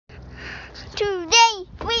Today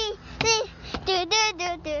we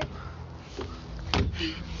do.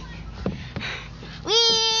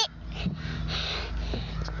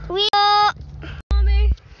 We are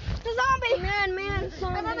The zombie! Man,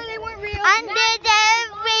 zombie. I remember they weren't real. under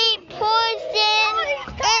every person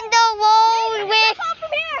in the world with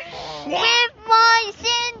my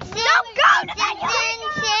sins. Don't go to that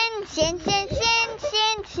sin.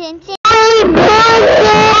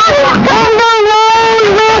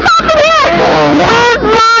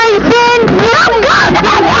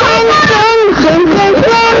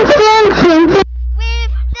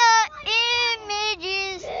 With the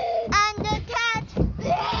images and the cat. With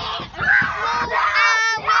a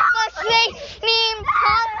swimming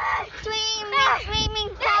pot.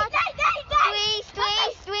 Swimming pot.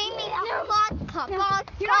 Swimming pot.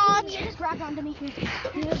 Just grab onto me.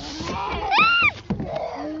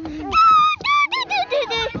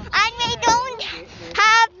 And we don't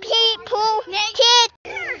have people kids.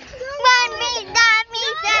 What that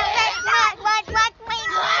means me.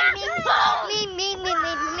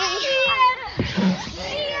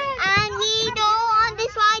 And we don't on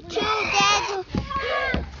this ride together.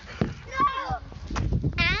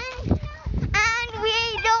 And we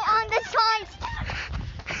don't on the sides.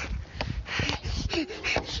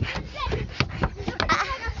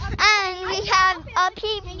 And we have a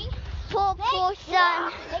people person.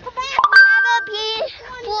 We have a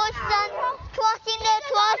people person crossing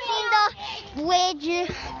the bridge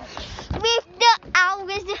with the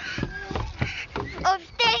hours of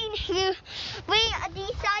staying here. We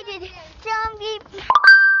decided some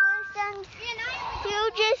person to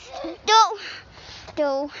just do.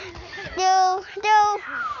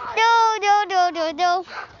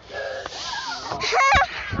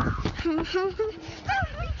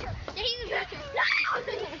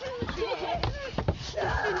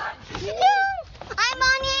 I'm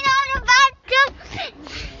running out of battery.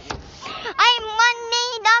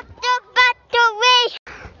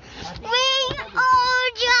 We all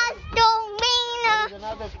just don't mean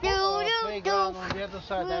Playground on the other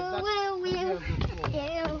side. There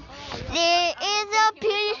is a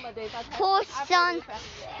person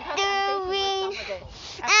doing,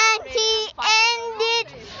 and he ended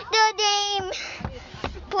the game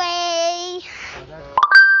play.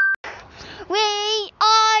 We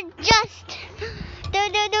are just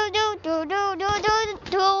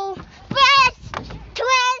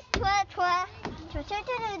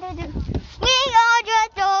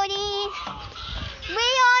We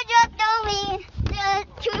are just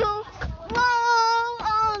to roll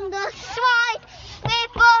on the slide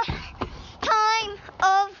with a time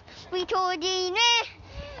of recording.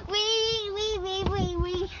 We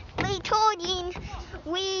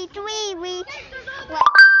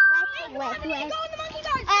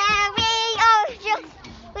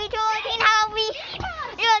talking how we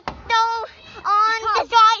just go on the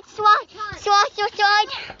slide.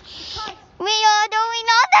 We are doing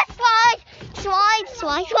on the slide.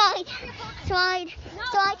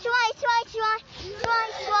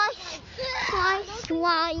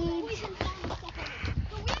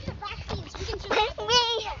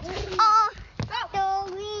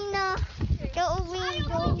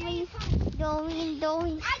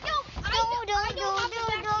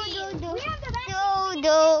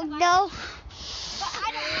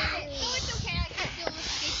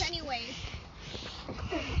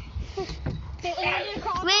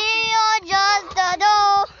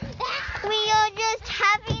 We are just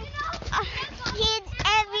having kids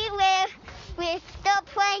everywhere with the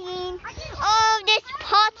playing of this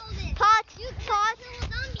pot.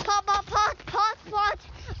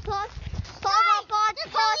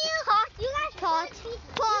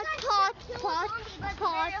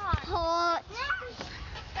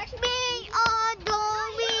 We are doing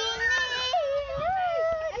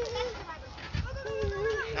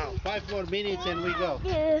Now, 5 more minutes and we go.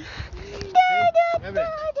 it.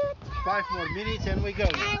 5 more minutes and we go.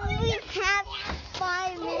 And we have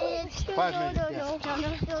 5 minutes. 5 minutes, yes.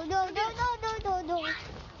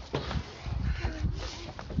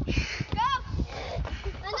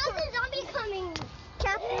 Another zombie coming.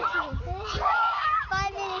 Chapter 2.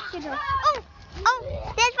 5 minutes to go. Oh,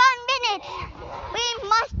 there's 5 minutes. We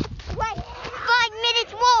must play 5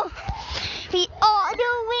 minutes more. We are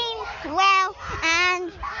doing well,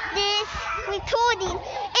 and this recording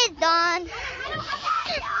is done.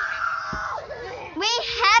 We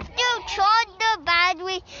have to charge the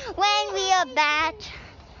battery when we are back.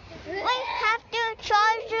 We have to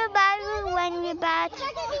charge the battery when we're back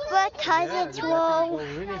because it's low.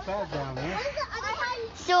 Really fast down here.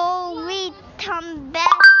 So we come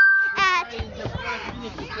back at,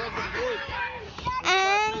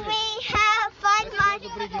 and we have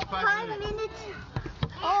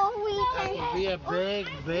a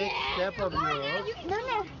big step of yours.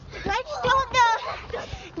 No. Let's do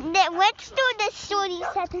the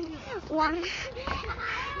 30-second one.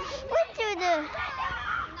 Let's do the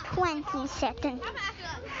 20-second.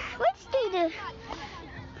 Let's do the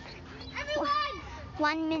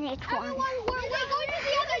 1 minute one.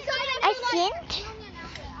 I think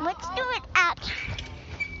let's do it at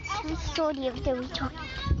some sort of the return.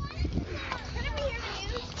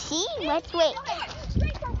 See, let's wait.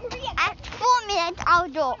 At 4 minutes, I'll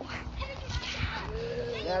go.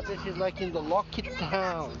 Yeah, this is like in the Lockheed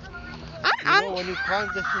Town. You know when you climb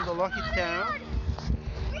this in the Lockheed Town?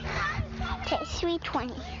 Okay,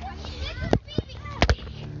 3:20.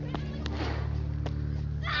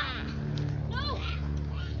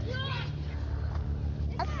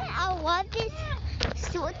 Okay, I love this.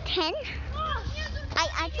 So 10. I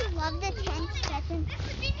actually love the 10-second.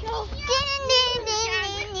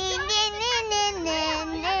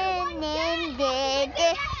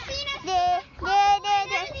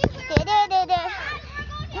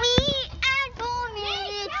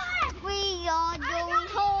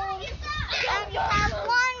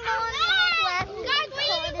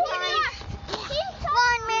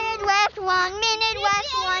 One.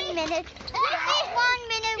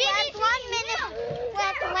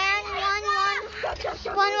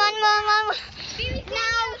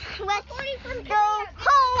 Now let's go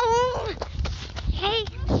home. Hey,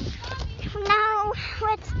 now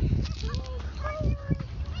let's.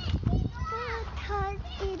 Because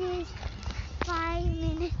it is 5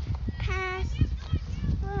 minutes past,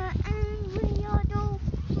 and we are going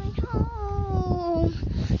home.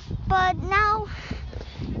 But now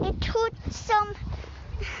it took some.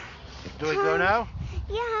 Do we go now?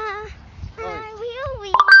 Yeah, Right. we're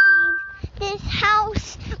leaving this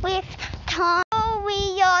house with Tom.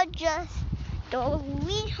 We are just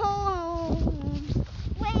going home.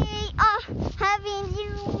 We are having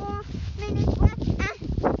 0 more minutes left, and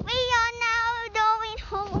we are now going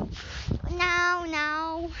home. Now.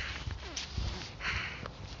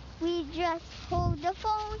 We just hold the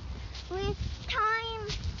phone with time,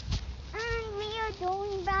 and we are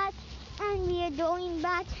going back, and we are going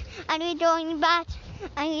back, and we're going back,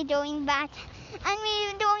 and we're going back, and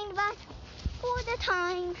we're going back all the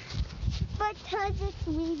time, because it's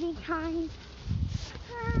leaving time.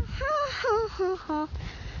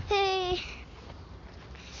 Hey,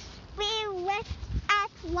 we left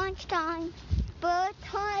at lunchtime,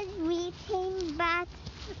 because we came back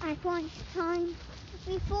at lunchtime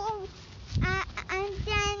before, and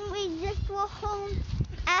then we just were home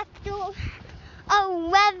after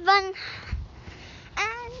 11.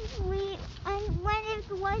 And when it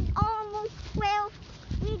was almost 12,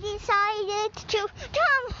 we decided to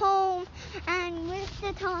come home, and with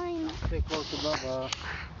the time. Stay close to Bubba.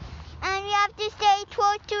 And we have to stay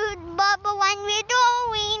close to Bubba when we're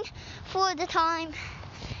going for the time.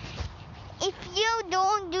 If you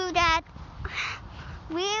don't do that,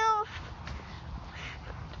 we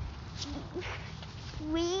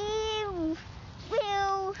will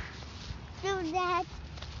do that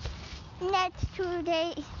next 2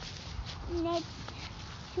 days.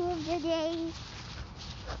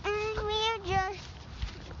 And we'll just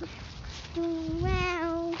do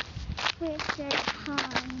well with the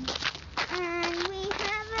time. And we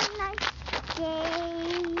have a nice day.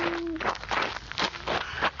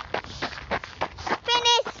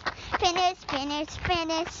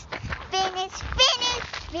 Finish.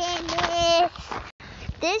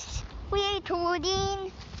 This we're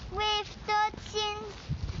recording with the sins.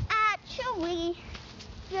 Actually,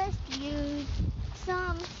 just use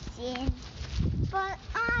some sins. But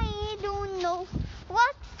I don't know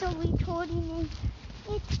what the recording is.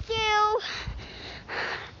 It's still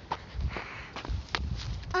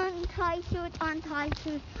untitled.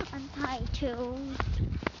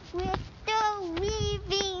 With the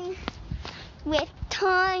leaving with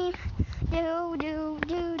time.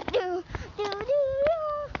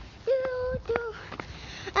 Do.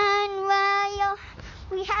 And while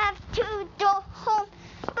we have to go home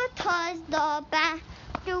because the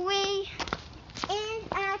battery is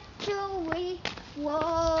actually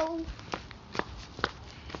low.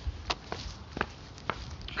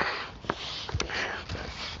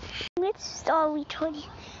 Let's start recording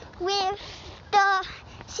with the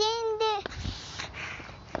scene that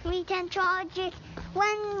we can charge it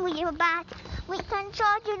when we're back. We can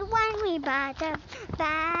charge it when we're back.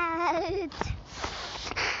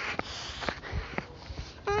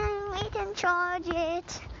 And we can charge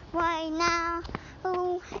it right now.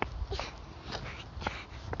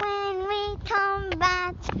 When we come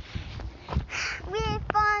back, we've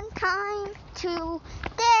got time to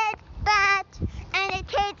get back, and it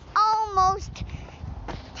takes almost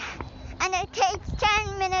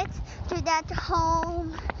at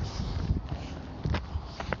home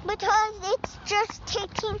because it's just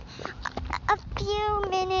taking a few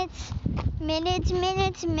minutes.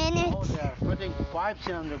 Oh, they're putting pipes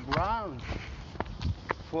in the ground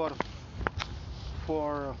for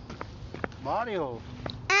Mario.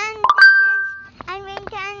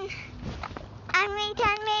 And we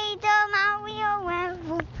can make the Mario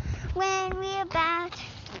when we're back.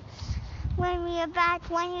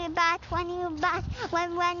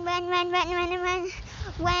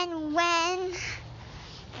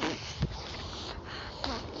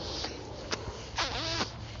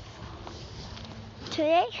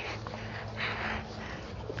 Today?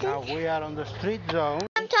 Now we are on the street zone.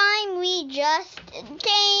 Sometime we just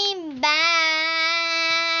came back.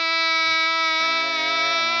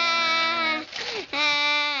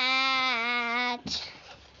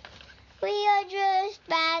 We are just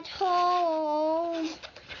back home.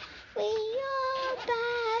 We are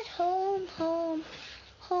back home.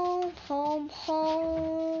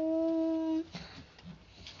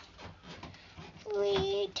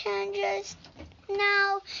 We can just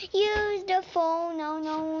now use the phone.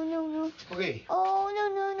 No. Okay. Oh, no.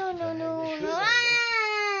 Let's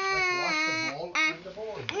wash the ball and the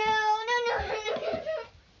boy. No.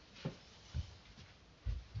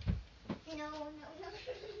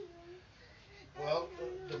 Well,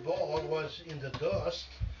 the ball was in the dust,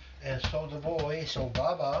 and so the boy,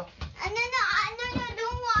 Baba. No,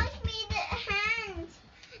 don't wash me the hands.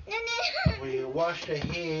 No. We wash the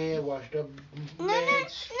hair, wash the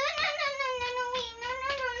mitts.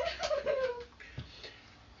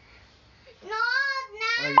 No.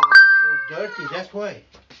 Oh, you're so dirty, that's why.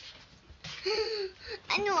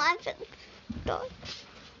 I know, I'm so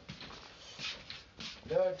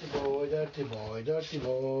Dirty boy.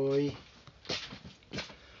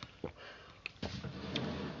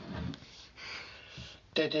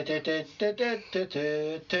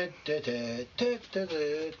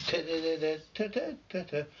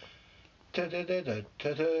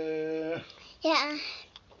 Yeah.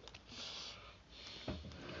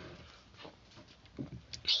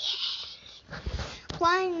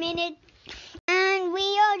 1 minute and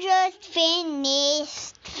we are just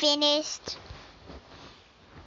finished.